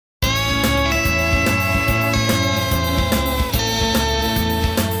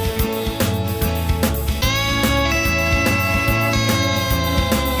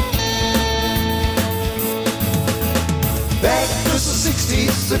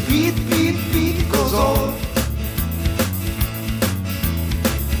beat, beat goes on.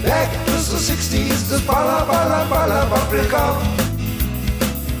 Back to the 60s, the balla bubble gum.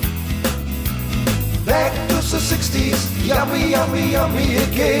 Back to the 60s, yummy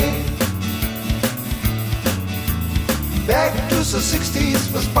again. Back to the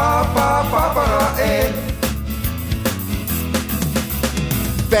 60s with Barbara Ann.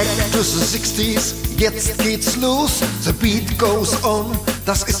 Back to the 60s, jetzt geht's los. The beat goes on,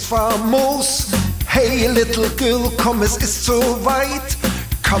 das ist famos. Hey little girl, komm, es ist so weit.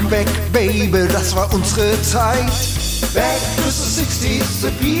 Come back, baby, das war unsere Zeit. Back to the 60s,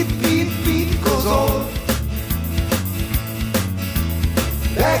 the beat goes on.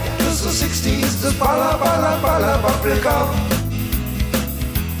 Back to the 60s, the balla bubble gum.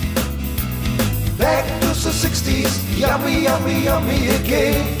 Back to the 60s, yummy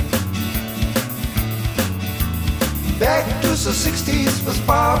again. Back to the 60s with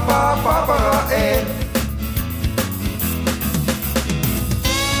Barbara Ann.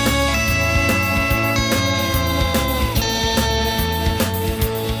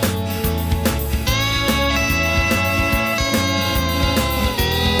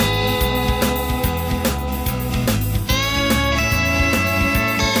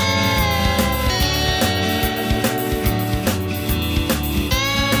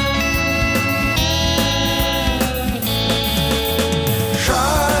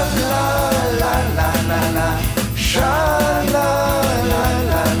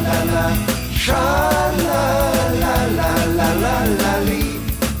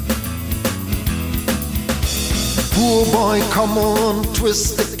 Poor boy, come on,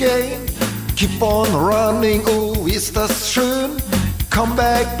 twist again. Keep on running, oh, ist das schön. Come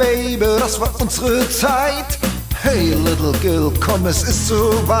back, baby, das war unsere Zeit. Hey, little girl, komm, es ist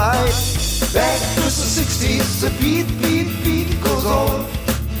so weit. Back to the 60s, the beat goes on.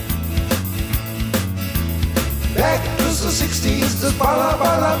 Back to the 60s, the balla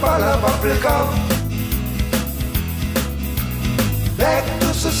bubble gum. Back to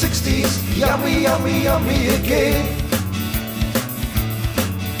the 60s, yummy again.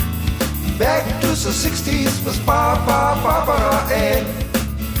 Back to the 60s with Barbara Ann.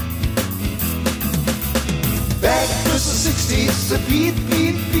 Back to the 60s, the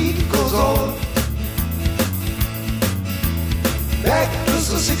beat goes on. Back to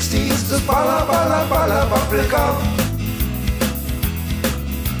the 60s, the balla bubble gum.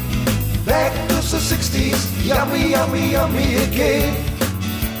 Back to the 60s, yummy again.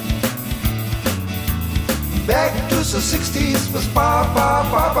 Back to the 60s with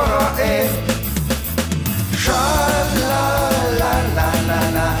Barbara Ann. Sha la la la la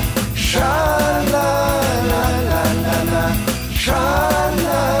la, sha la la la la la, sha.